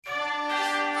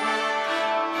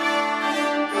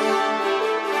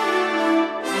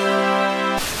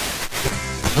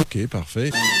OK,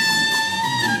 parfait.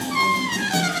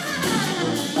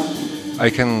 I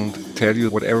can tell you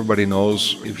what everybody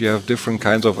knows. If you have different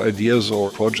kinds of ideas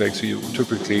or projects, you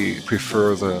typically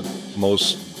prefer the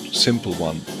most simple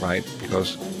one, right?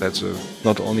 Because that's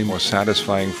not only more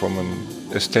satisfying from an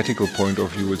aesthetical point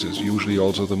of view, it is usually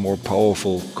also the more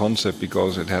powerful concept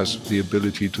because it has the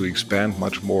ability to expand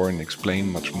much more and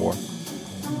explain much more.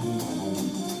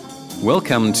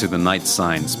 Welcome to the Night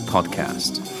Science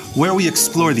Podcast, where we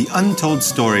explore the untold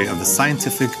story of the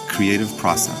scientific creative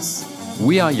process.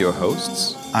 We are your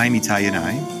hosts. I'm Itai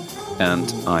Yanai.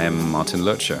 And I am Martin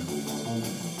Lötscher.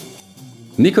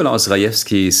 Nikolaus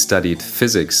Rajewski studied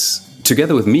physics,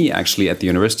 together with me actually, at the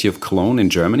University of Cologne in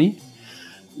Germany,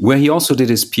 where he also did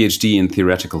his PhD in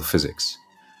theoretical physics.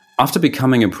 After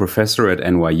becoming a professor at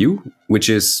NYU, which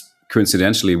is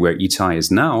coincidentally where Itai is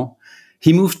now,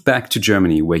 he moved back to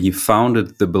Germany, where he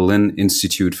founded the Berlin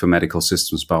Institute for Medical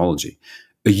Systems Biology,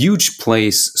 a huge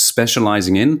place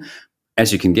specializing in,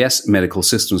 as you can guess, medical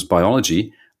systems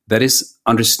biology, that is,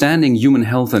 understanding human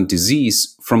health and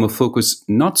disease from a focus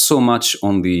not so much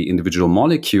on the individual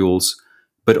molecules,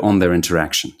 but on their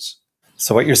interactions.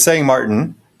 So what you're saying,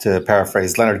 Martin, to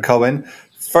paraphrase Leonard Cohen,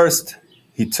 first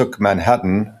he took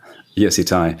Manhattan. Yes,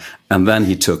 Itai. And then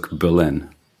he took Berlin.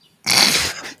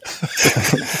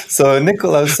 So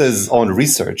Nikolaus's own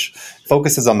research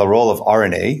focuses on the role of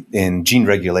RNA in gene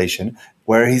regulation,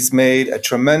 where he's made a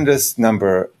tremendous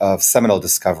number of seminal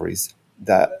discoveries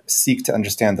that seek to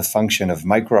understand the function of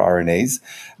microRNAs.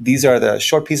 These are the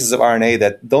short pieces of RNA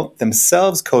that don't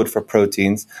themselves code for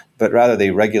proteins, but rather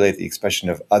they regulate the expression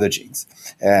of other genes.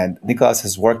 And Nikolaus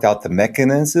has worked out the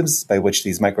mechanisms by which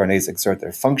these microRNAs exert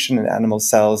their function in animal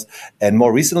cells. And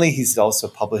more recently, he's also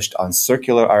published on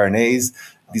circular RNAs.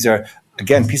 These are,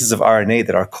 again, pieces of RNA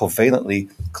that are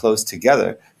covalently close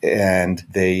together, and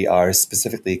they are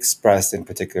specifically expressed in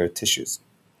particular tissues.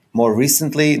 More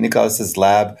recently, Nikolaus's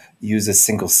lab uses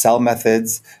single-cell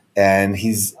methods, and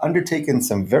he's undertaken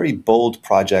some very bold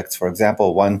projects. For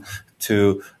example, one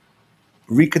to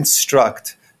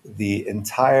reconstruct the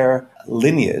entire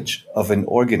lineage of an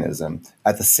organism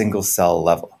at the single-cell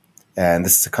level. And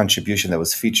this is a contribution that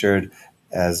was featured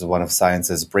as one of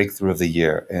Science's Breakthrough of the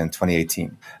Year in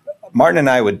 2018. Martin and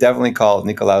I would definitely call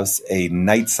Nikolaus a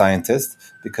night scientist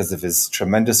because of his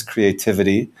tremendous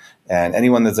creativity. And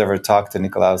anyone that's ever talked to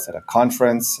Nikolaus at a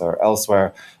conference or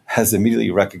elsewhere has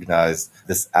immediately recognized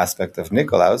this aspect of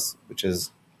Nikolaus, which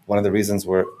is one of the reasons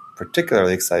we're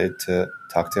particularly excited to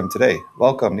talk to him today.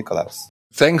 Welcome, Nikolaus.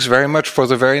 Thanks very much for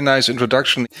the very nice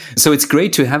introduction. So it's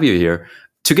great to have you here.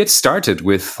 To get started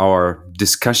with our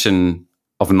discussion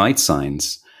of night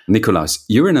science, Nikolaus,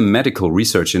 you're in a medical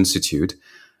research institute,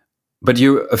 but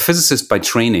you're a physicist by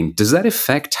training. Does that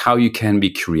affect how you can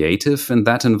be creative in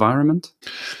that environment?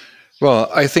 Well,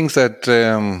 I think that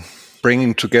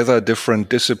bringing together different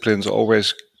disciplines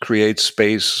always creates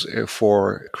space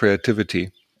for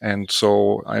creativity. And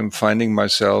so I'm finding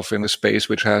myself in a space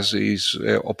which has these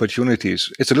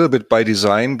opportunities. It's a little bit by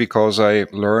design because I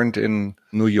learned in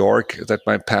New York that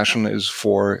my passion is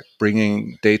for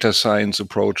bringing data science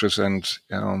approaches and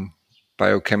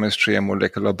biochemistry and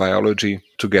molecular biology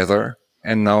together.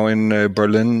 And now in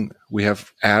Berlin, we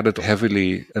have added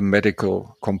heavily a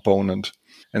medical component.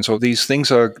 And so these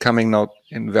things are coming out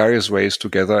in various ways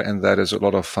together, and that is a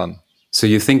lot of fun. So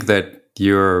you think that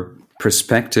your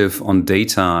perspective on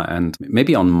data and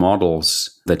maybe on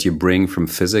models that you bring from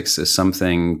physics is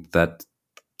something that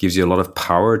gives you a lot of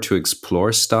power to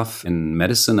explore stuff in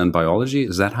medicine and biology?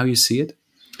 Is that how you see it?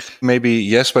 Maybe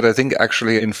yes, but I think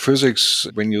actually in physics,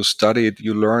 when you study it,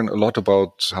 you learn a lot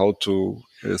about how to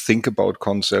think about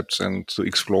concepts and to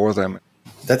explore them.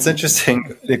 That's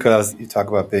interesting, Nikolaus, you talk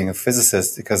about being a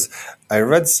physicist, because I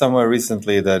read somewhere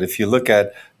recently that if you look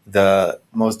at the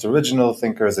most original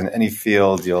thinkers in any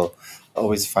field, you'll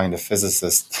always find a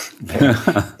physicist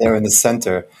there in the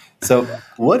center. So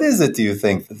what is it, do you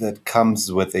think, that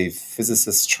comes with a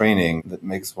physicist's training that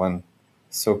makes one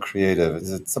so creative?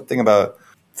 Is it something about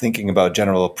thinking about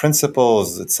general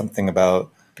principles? Is it something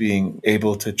about being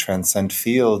able to transcend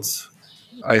fields?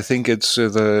 I think it's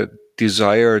the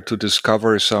desire to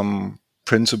discover some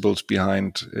principles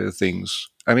behind things.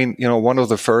 I mean, one of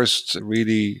the first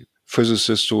really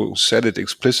physicists who said it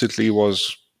explicitly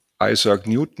was Isaac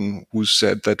Newton, who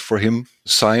said that for him,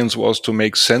 science was to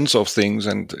make sense of things,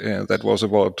 and that was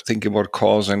about thinking about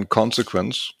cause and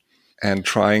consequence and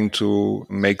trying to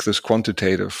make this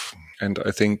quantitative. And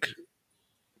I think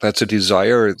that's a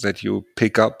desire that you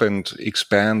pick up and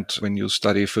expand when you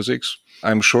study physics.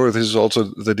 I'm sure this is also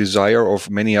the desire of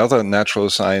many other natural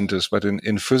scientists, but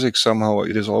in physics, somehow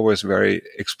it is always very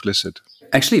explicit.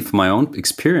 Actually, from my own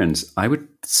experience, I would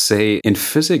say in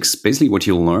physics, basically what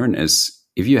you learn is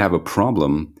if you have a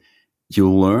problem,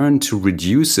 you learn to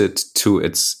reduce it to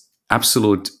its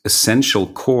absolute essential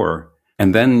core.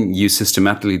 And then you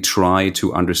systematically try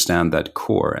to understand that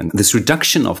core. And this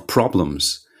reduction of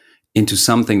problems into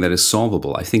something that is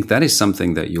solvable, I think that is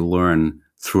something that you learn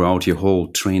throughout your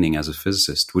whole training as a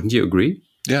physicist. Wouldn't you agree?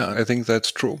 Yeah, I think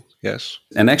that's true. Yes.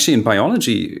 And actually in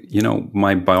biology,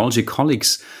 my biology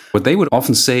colleagues, what they would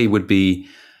often say would be,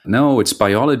 no, it's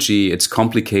biology, it's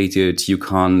complicated, you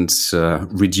can't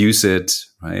reduce it,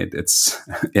 right?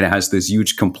 It has this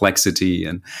huge complexity,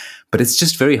 but it's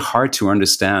just very hard to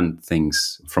understand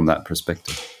things from that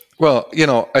perspective. Well,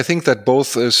 I think that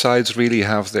both sides really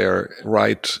have their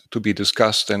right to be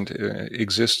discussed and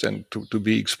exist and to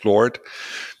be explored,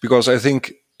 because I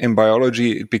think in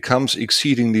biology it becomes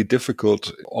exceedingly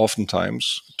difficult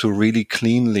oftentimes to really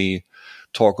cleanly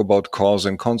talk about cause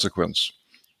and consequence.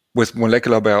 With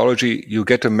molecular biology, you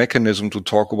get a mechanism to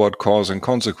talk about cause and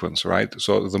consequence, right?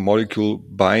 So the molecule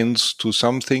binds to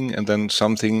something and then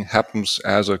something happens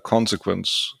as a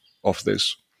consequence of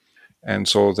this. And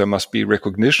so there must be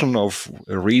recognition of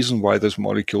a reason why this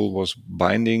molecule was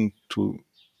binding to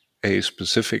a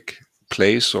specific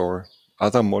place or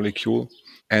other molecule.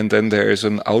 And then there is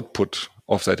an output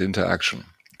of that interaction.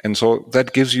 And so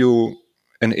that gives you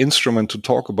an instrument to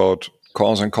talk about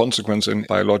cause and consequence in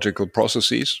biological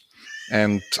processes.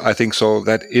 And I think so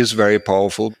that is very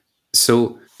powerful.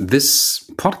 So this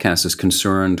podcast is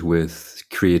concerned with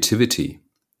creativity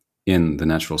in the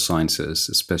natural sciences,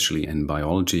 especially in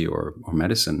biology or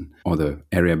medicine, or the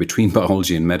area between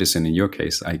biology and medicine in your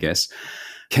case, I guess.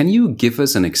 Can you give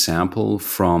us an example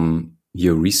from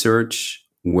your research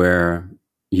where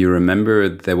you remember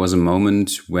there was a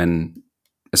moment when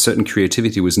a certain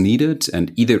creativity was needed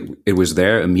and either it was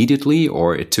there immediately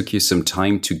or it took you some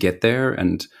time to get there,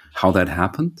 and how that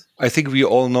happened? I think we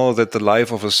all know that the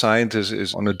life of a scientist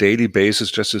is on a daily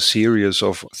basis just a series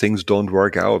of things don't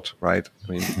work out, right?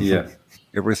 I mean, yeah,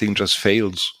 everything just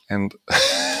fails. And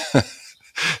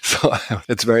so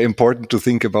it's very important to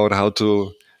think about how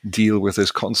to deal with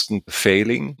this constant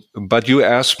failing. But you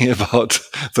asked me about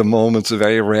the moments, the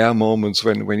very rare moments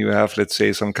when you have, let's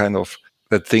say, some kind of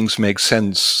that things make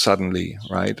sense suddenly,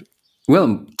 right?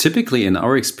 Well, typically in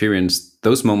our experience,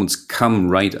 those moments come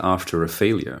right after a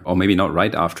failure, or maybe not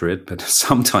right after it, but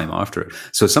sometime after it.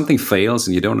 So something fails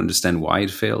and you don't understand why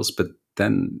it fails, but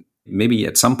then maybe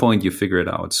at some point you figure it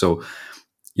out. So,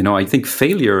 I think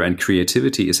failure and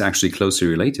creativity is actually closely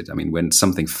related. I mean, when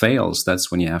something fails, that's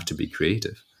when you have to be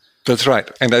creative. That's right.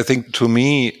 And I think to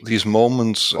me, these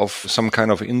moments of some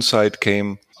kind of insight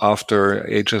came after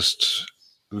a just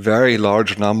very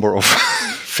large number of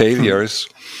failures.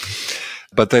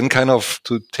 But then kind of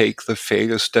to take the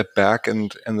failure step back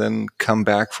and then come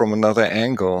back from another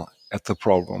angle at the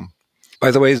problem.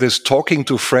 By the way, this talking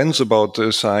to friends about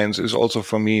science is also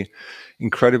for me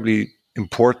incredibly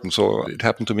important. So it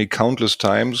happened to me countless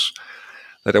times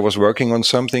that I was working on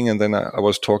something and then I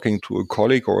was talking to a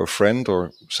colleague or a friend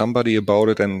or somebody about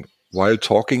it. And while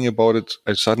talking about it,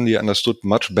 I suddenly understood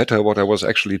much better what I was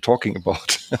actually talking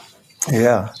about.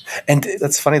 Yeah. And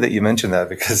that's funny that you mentioned that,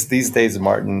 because these days,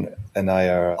 Martin and I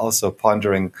are also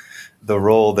pondering the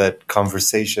role that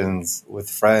conversations with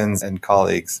friends and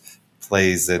colleagues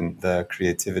plays in the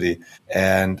creativity.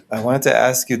 And I wanted to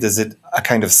ask you, does it a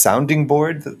kind of sounding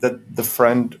board that the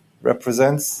friend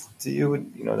represents to you?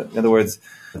 In other words,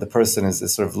 the person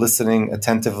is sort of listening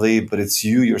attentively, but it's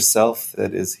you yourself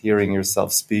that is hearing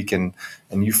yourself speak, and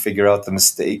you figure out the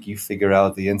mistake, you figure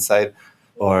out the insight.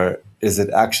 Or is it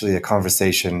actually a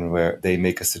conversation where they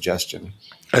make a suggestion?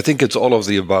 I think it's all of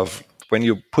the above. When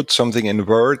you put something in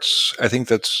words, I think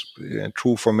that's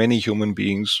true for many human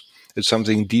beings. It's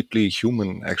something deeply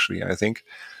human, actually, I think.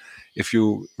 If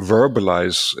you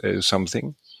verbalize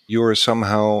something, you're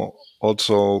somehow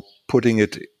also putting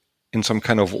it in some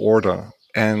kind of order.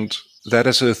 And that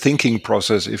is a thinking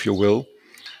process, if you will,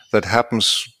 that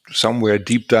happens somewhere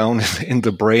deep down in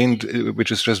the brain,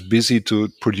 which is just busy to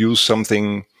produce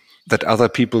something that other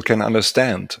people can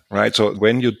understand, right? So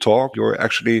when you talk, you're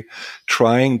actually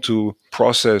trying to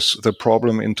process the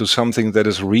problem into something that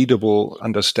is readable,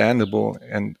 understandable,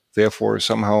 and therefore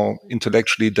somehow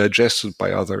intellectually digested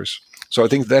by others. So I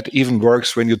think that even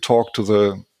works when you talk to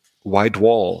the white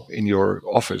wall in your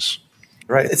office.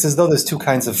 Right. It's as though there's two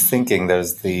kinds of thinking.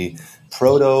 There's the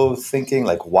proto thinking,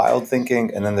 like wild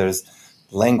thinking, and then there's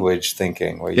language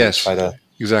thinking, where you try to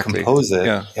compose it.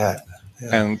 Yeah.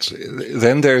 And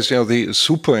then there's the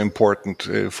super important,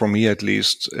 for me at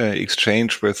least,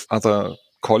 exchange with other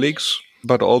colleagues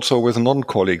but also with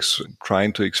non-colleagues,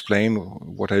 trying to explain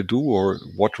what I do or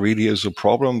what really is a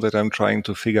problem that I'm trying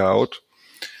to figure out,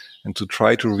 and to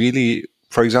try to really,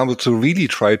 for example, to really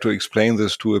try to explain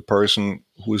this to a person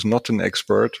who is not an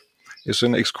expert is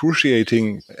an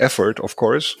excruciating effort, of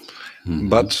course,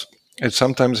 but it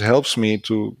sometimes helps me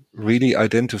to really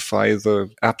identify the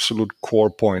absolute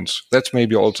core points. That's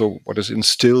maybe also what is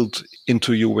instilled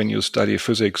into you when you study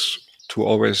physics, to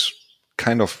always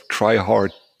kind of try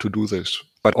hard to do this.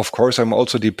 But of course, I'm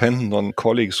also dependent on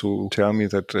colleagues who tell me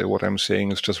that what I'm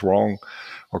saying is just wrong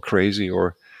or crazy,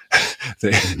 or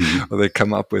or they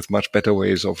come up with much better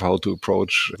ways of how to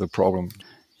approach the problem.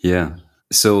 Yeah.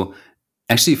 So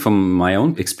actually, from my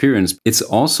own experience, it's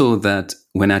also that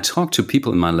when I talk to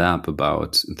people in my lab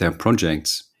about their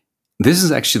projects, this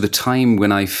is actually the time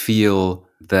when I feel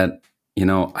that, I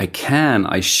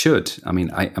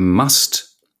must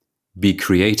be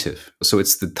creative. So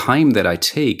it's the time that I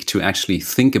take to actually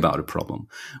think about a problem.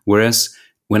 Whereas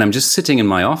when I'm just sitting in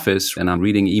my office and I'm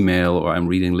reading email or I'm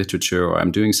reading literature or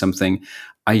I'm doing something,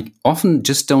 I often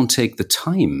just don't take the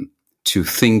time to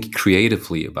think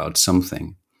creatively about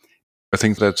something. I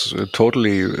think that's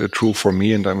totally true for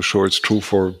me, and I'm sure it's true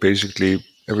for basically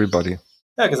everybody.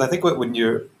 Yeah, because I think when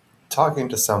you're talking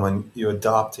to someone, you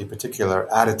adopt a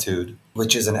particular attitude,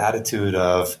 which is an attitude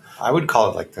of, I would call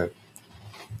it like the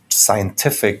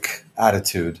scientific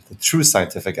attitude, the true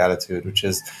scientific attitude, which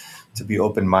is to be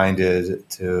open-minded,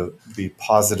 to be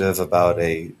positive about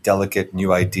a delicate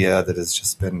new idea that has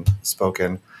just been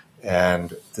spoken,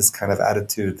 and this kind of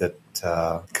attitude that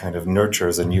kind of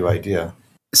nurtures a new idea.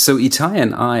 So Itai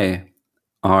and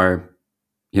I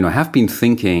have been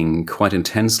thinking quite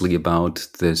intensely about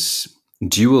this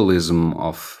dualism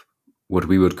of what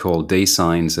we would call day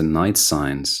science and night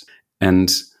science.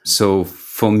 And so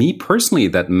for me personally,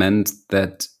 that meant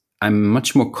that I'm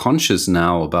much more conscious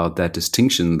now about that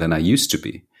distinction than I used to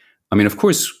be. I mean, of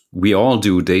course, we all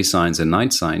do day science and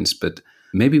night science, but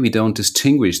maybe we don't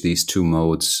distinguish these two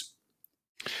modes.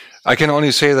 I can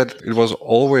only say that it was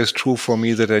always true for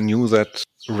me that I knew that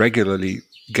regularly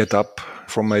get up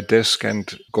from my desk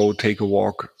and go take a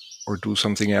walk or do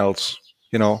something else,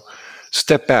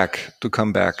 step back to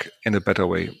come back in a better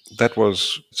way. That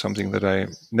was something that I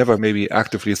never maybe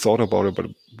actively thought about it, but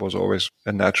it was always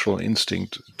a natural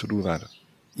instinct to do that.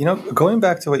 Going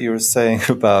back to what you were saying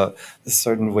about the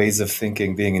certain ways of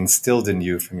thinking being instilled in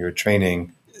you from your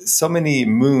training, so many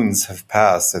moons have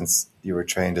passed since you were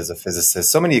trained as a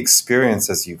physicist, so many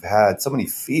experiences you've had, so many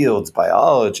fields,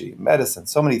 biology, medicine,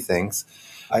 so many things.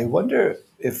 I wonder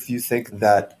if you think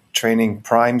that training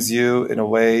primes you in a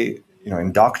way,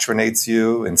 indoctrinates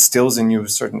you, instills in you a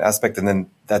certain aspect, and then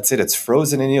that's it. It's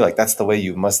frozen in you. Like that's the way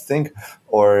you must think.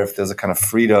 Or if there's a kind of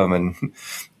freedom and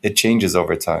it changes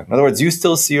over time. In other words, you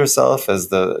still see yourself as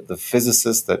the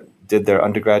physicist that did their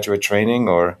undergraduate training,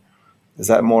 or is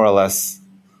that more or less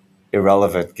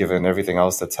irrelevant given everything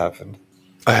else that's happened?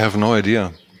 I have no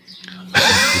idea.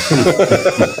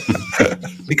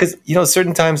 Because,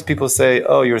 certain times people say,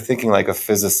 oh, you're thinking like a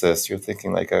physicist, you're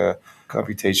thinking like a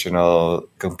computational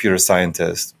computer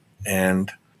scientist.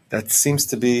 And that seems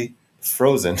to be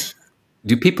frozen.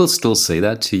 Do people still say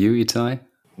that to you, Itai?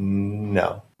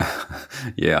 No.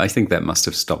 Yeah, I think that must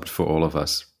have stopped for all of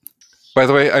us. By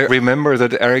the way, I remember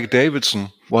that Eric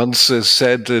Davidson once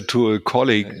said to a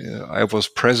colleague, I was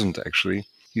present actually,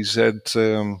 he said,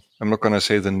 I'm not going to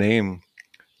say the name,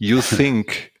 you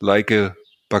think like a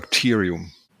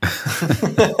bacterium.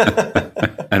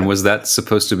 And was that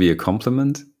supposed to be a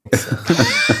compliment?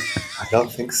 I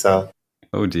don't think so.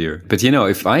 Oh dear. But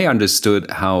if I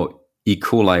understood how E.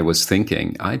 coli was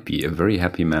thinking, I'd be a very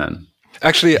happy man.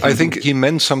 Actually, I think he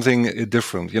meant something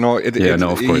different.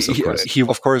 Of course. He,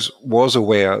 of course, was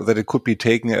aware that it could be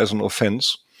taken as an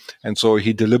offense. And so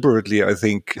he deliberately, I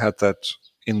think, had that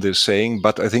in this saying.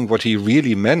 But I think what he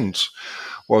really meant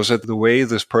was that the way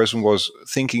this person was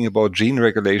thinking about gene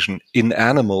regulation in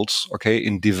animals,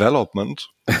 in development,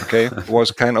 was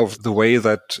kind of the way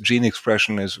that gene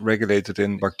expression is regulated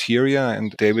in bacteria.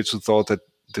 And Davidson thought that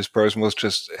this person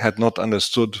had not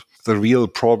understood the real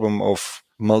problem of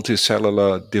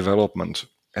multicellular development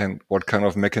and what kind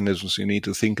of mechanisms you need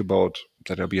to think about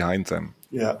that are behind them.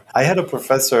 Yeah. I had a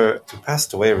professor who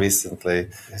passed away recently.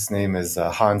 His name is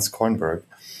Hans Kornberg.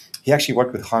 He actually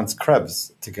worked with Hans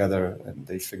Krebs together, and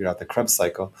they figured out the Krebs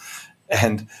cycle.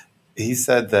 And he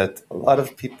said that a lot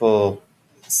of people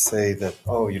say that,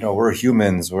 we're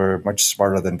humans, we're much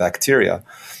smarter than bacteria.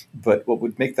 But what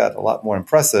would make that a lot more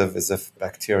impressive is if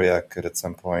bacteria could at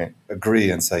some point agree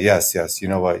and say, yes, you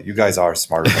know what, you guys are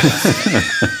smarter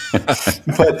than us.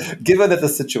 But given that the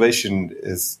situation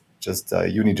is just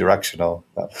unidirectional.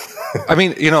 I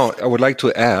mean, I would like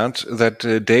to add that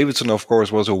Davidson, of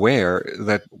course, was aware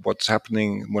that what's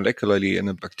happening molecularly in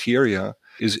a bacteria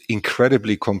is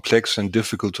incredibly complex and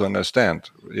difficult to understand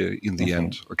in the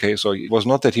end. Okay, so it was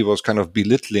not that he was kind of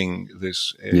belittling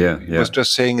this. He was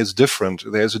just saying it's different.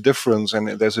 There's a difference, and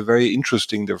there's a very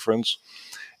interesting difference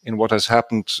in what has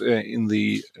happened in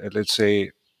the, let's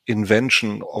say,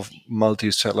 invention of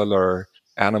multicellular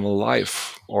animal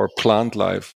life or plant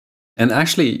life. And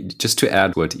actually, just to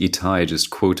add what Itai just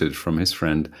quoted from his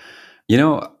friend,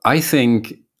 I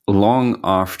think long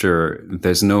after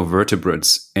there's no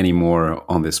vertebrates anymore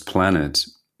on this planet,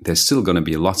 there's still going to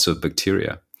be lots of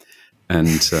bacteria. And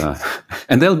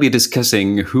they'll be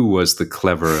discussing who was the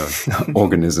cleverer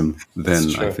organism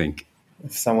then, I think.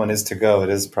 If someone is to go, it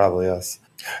is probably us.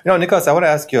 Nikos, I want to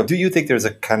ask you, do you think there's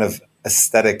a kind of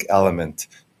aesthetic element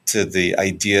to the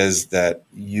ideas that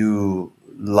you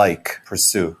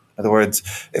pursue? In other words,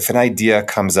 if an idea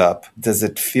comes up, does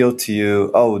it feel to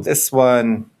you, oh, this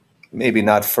one, maybe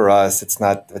not for us. It's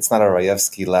not a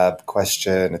Rajewski lab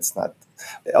question. It's not.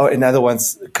 And other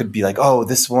ones could be like, oh,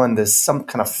 this one, there's some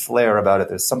kind of flair about it.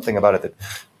 There's something about it that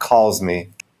calls me.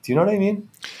 Do you know what I mean?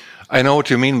 I know what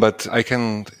you mean, but I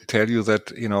can tell you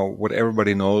that, what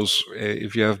everybody knows,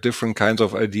 if you have different kinds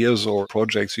of ideas or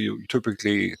projects, you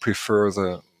typically prefer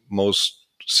the most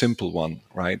simple one,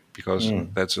 right? Because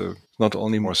that's not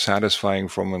only more satisfying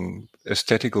from an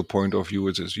aesthetical point of view,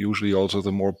 it is usually also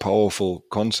the more powerful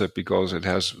concept because it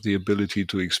has the ability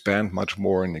to expand much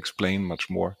more and explain much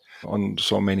more on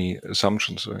so many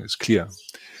assumptions. So it's clear.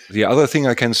 The other thing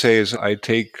I can say is I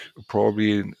take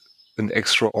probably an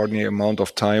extraordinary amount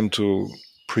of time to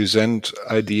present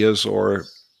ideas or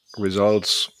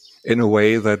results in a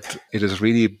way that it is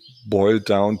really boiled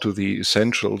down to the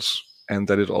essentials and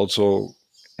that it also,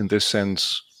 in this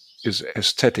sense, is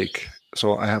aesthetic.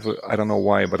 So I don't know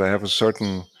why, but I have a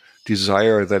certain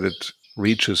desire that it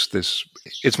reaches this.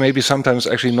 It's maybe sometimes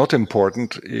actually not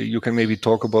important. You can maybe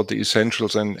talk about the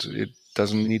essentials and it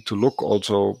doesn't need to look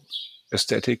also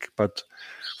aesthetic, but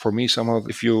for me, somehow,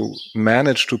 if you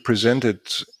manage to present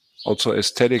it also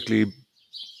aesthetically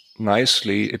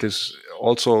nicely, it is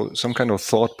also some kind of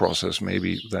thought process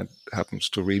maybe that happens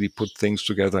to really put things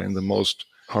together in the most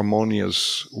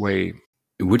harmonious way.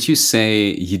 Would you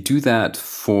say you do that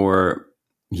for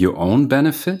your own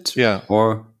benefit? Yeah.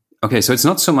 Or, okay, so it's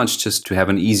not so much just to have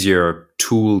an easier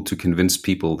tool to convince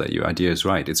people that your idea is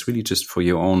right. It's really just for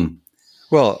your own.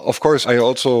 Well, of course, I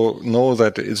also know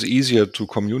that it's easier to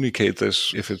communicate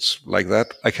this if it's like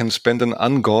that. I can spend an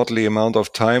ungodly amount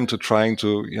of time to trying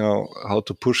to, how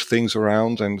to push things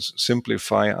around and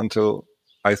simplify until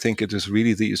I think it is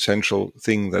really the essential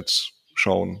thing that's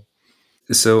shown.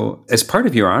 So as part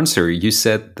of your answer, you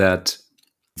said that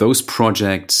those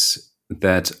projects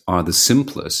that are the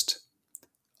simplest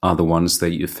are the ones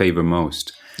that you favor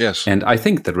most. Yes. And I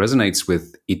think that resonates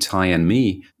with Itai and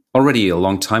me. Already a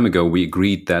long time ago, we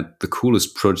agreed that the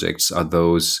coolest projects are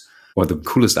those, or the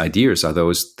coolest ideas are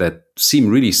those that seem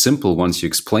really simple once you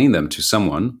explain them to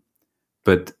someone,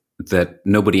 but that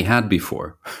nobody had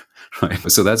before. Right?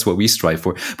 So that's what we strive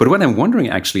for. But what I'm wondering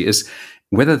actually is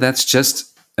whether that's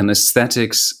just an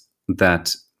aesthetics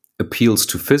that appeals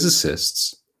to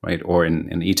physicists, right? Or in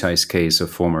Itai's case, a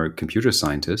former computer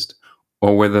scientist,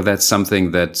 or whether that's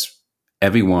something that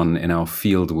everyone in our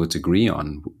field would agree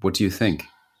on. What do you think?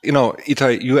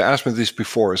 Itai, you asked me this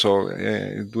before, so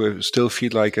do I still feel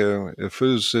like a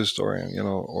physicist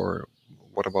or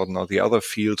what about now the other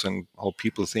fields and how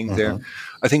people think there?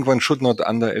 I think one should not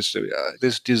underestimate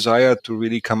this desire to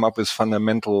really come up with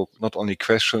fundamental, not only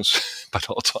questions, but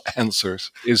also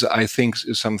answers is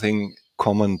something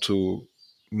common to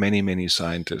many, many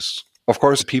scientists. Of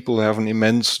course, people have an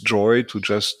immense joy to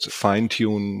just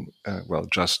fine-tune,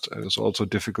 it's also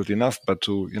difficult enough, but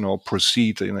to,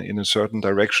 proceed in a certain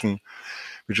direction,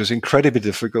 which is incredibly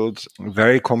difficult,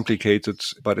 very complicated,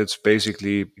 but it's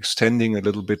basically extending a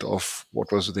little bit of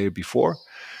what was there before.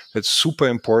 That's super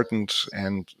important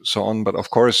and so on. But of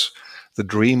course, the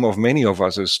dream of many of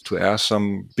us is to ask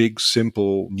some big,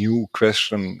 simple, new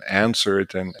question, answer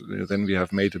it, and then we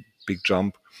have made a big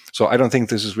jump. So I don't think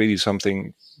this is really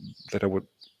something that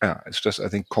it's just, I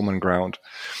think, common ground.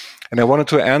 And I wanted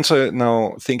to answer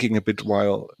now, thinking a bit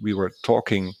while we were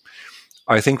talking.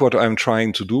 I think what I'm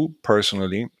trying to do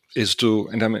personally is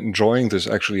and I'm enjoying this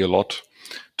actually a lot,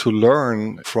 to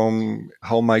learn from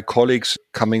how my colleagues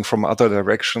coming from other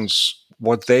directions,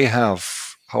 what they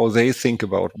have, how they think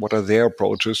about, what are their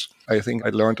approaches. I think I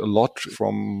learned a lot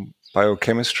from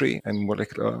biochemistry and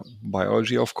molecular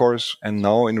biology, of course. And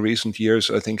now in recent years,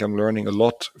 I think I'm learning a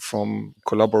lot from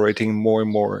collaborating more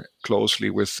and more closely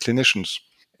with clinicians.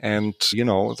 And,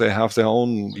 they have their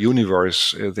own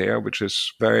universe there, which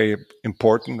is very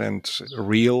important and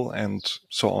real and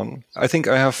so on. I think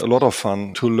I have a lot of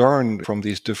fun to learn from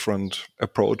these different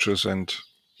approaches and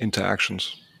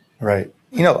interactions. Right.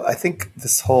 I think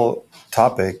this whole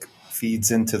topic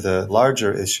feeds into the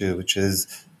larger issue, which is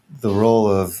the role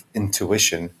of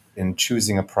intuition in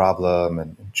choosing a problem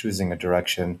and choosing a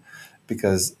direction,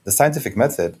 because the scientific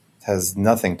method has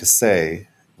nothing to say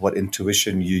what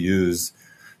intuition you use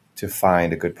to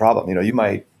find a good problem. You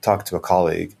might talk to a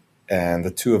colleague and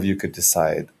the two of you could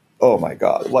decide, oh my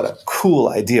God, what a cool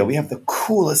idea. We have the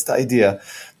coolest idea.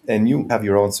 And you have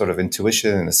your own sort of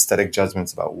intuition and aesthetic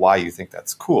judgments about why you think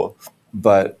that's cool.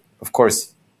 But of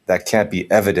course, that can't be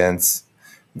evidence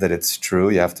that it's true.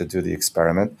 You have to do the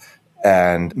experiment.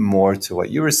 And more to what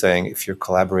you were saying, if you're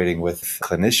collaborating with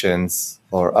clinicians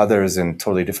or others in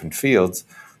totally different fields,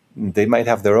 they might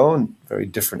have their own very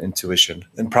different intuition.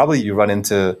 And probably you run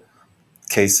into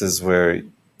cases where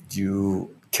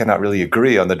you cannot really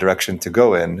agree on the direction to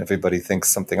go in. Everybody thinks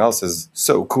something else is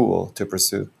so cool to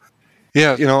pursue.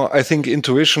 Yeah, I think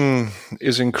intuition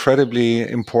is incredibly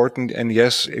important. And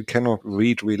yes, it cannot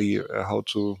read really how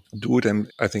to do it.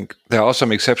 And I think there are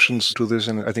some exceptions to this.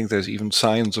 And I think there's even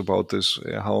science about this,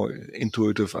 how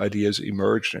intuitive ideas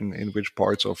emerge and in which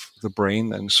parts of the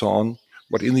brain and so on.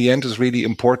 What in the end is really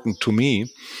important to me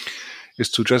is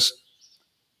to just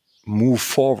move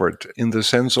forward in the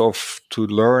sense of to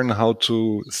learn how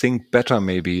to think better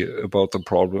maybe about the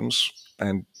problems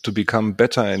and to become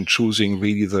better in choosing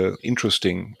really the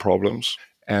interesting problems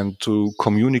and to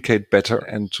communicate better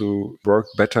and to work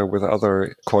better with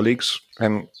other colleagues.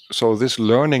 And so this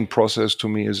learning process to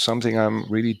me is something I'm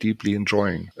really deeply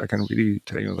enjoying. I can really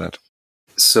tell you that.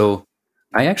 So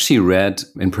I actually read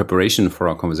in preparation for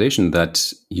our conversation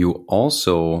that you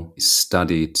also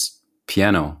studied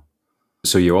piano.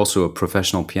 So you're also a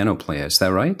professional piano player, is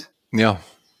that right? Yeah.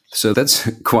 So that's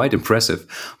quite impressive.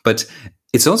 But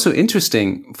it's also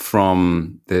interesting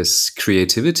from this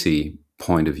creativity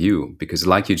point of view, because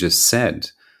like you just said,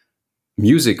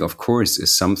 music, of course,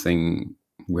 is something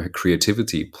where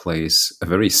creativity plays a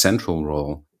very central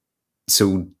role.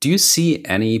 So do you see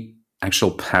any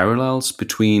actual parallels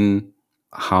between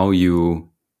how you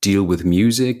deal with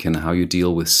music and how you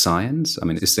deal with science? I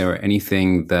mean, is there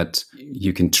anything that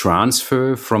you can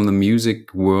transfer from the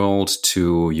music world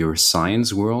to your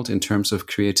science world in terms of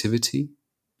creativity?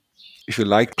 If you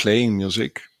like playing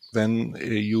music, then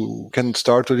you can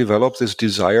start to develop this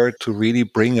desire to really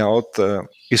bring out the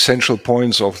essential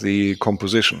points of the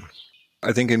composition.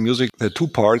 I think in music, there are two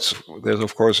parts. There's,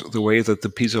 of course, the way that the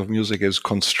piece of music is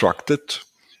constructed.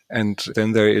 And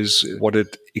then there is what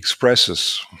it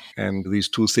expresses. And these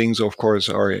two things, of course,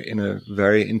 are in a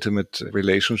very intimate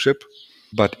relationship.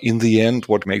 But in the end,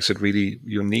 what makes it really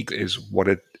unique is what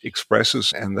it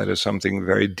expresses. And that is something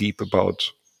very deep about,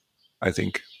 I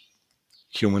think,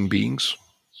 human beings.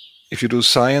 If you do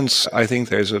science, I think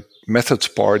there's a methods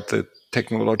part, the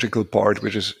technological part,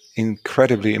 which is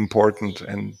incredibly important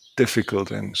and difficult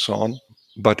and so on.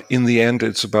 But in the end,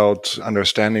 it's about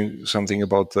understanding something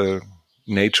about the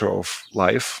nature of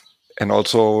life. And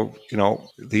also,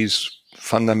 these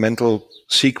fundamental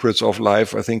secrets of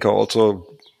life, I think, are also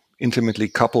intimately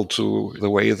coupled to the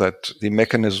way that the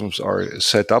mechanisms are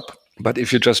set up. But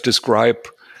if you just describe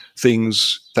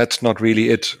things, that's not really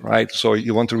it, right? So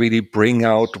you want to really bring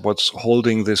out what's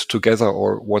holding this together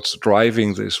or what's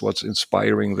driving this, what's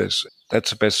inspiring this. That's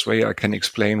the best way I can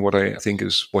explain what I think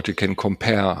is what you can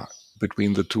compare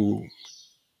between the two.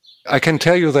 I can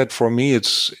tell you that for me,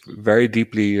 it's very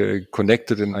deeply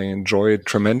connected and I enjoy it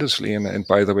tremendously. And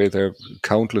by the way, there are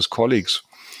countless colleagues,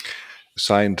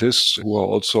 scientists who are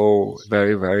also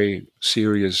very, very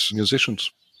serious musicians,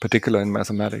 particularly in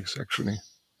mathematics, actually,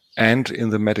 and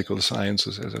in the medical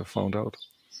sciences, as I found out.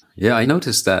 Yeah, I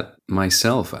noticed that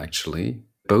myself, actually.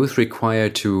 Both require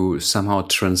to somehow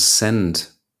transcend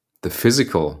the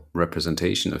physical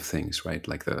representation of things, right?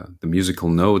 Like the musical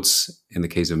notes in the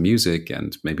case of music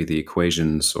and maybe the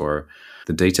equations or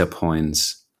the data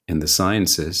points in the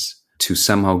sciences to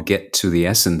somehow get to the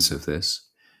essence of this.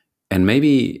 And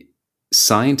maybe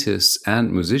scientists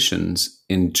and musicians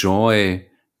enjoy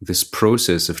this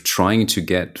process of trying to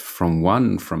get from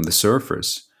the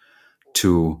surface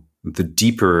to the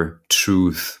deeper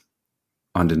truth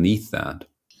underneath that.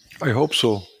 I hope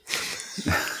so.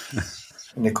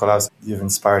 Nikolaus, you've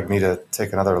inspired me to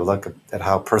take another look at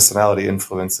how personality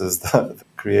influences the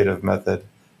creative method.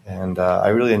 And I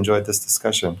really enjoyed this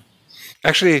discussion.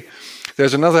 Actually,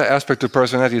 There's another aspect to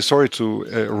personality. Sorry to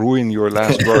ruin your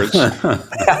last words.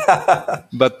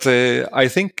 But I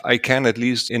think I can, at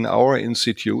least in our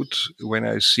institute, when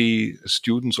I see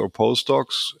students or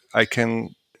postdocs, I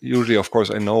can usually, of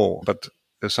course, I know, but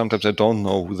sometimes I don't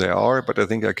know who they are, but I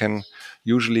think I can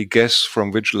usually guess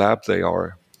from which lab they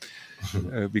are.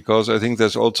 Because I think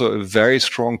there's also a very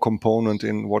strong component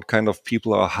in what kind of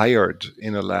people are hired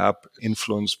in a lab,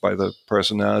 influenced by the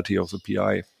personality of the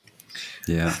PI.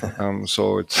 Yeah.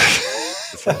 So it's...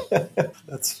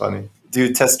 That's funny. Do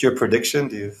you test your prediction?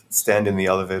 Do you stand in the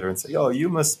elevator and say, "Oh, you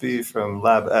must be from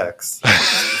Lab X"?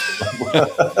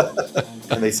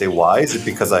 And they say, "Why? Is it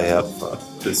because I have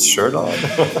this shirt on?"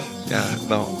 Yeah,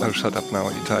 no, shut up now,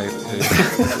 Itai.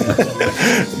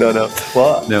 No.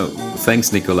 Well, no,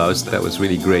 thanks, Nikolaus. That was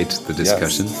really great, the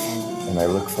discussion. Yes. And I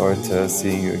look forward to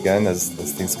seeing you again as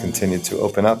things continue to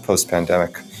open up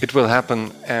post-pandemic. It will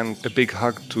happen, and a big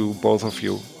hug to both of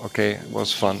you. Okay, it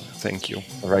was fun. Thank you.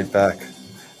 Right back.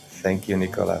 Thank you,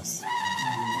 Nikolaus.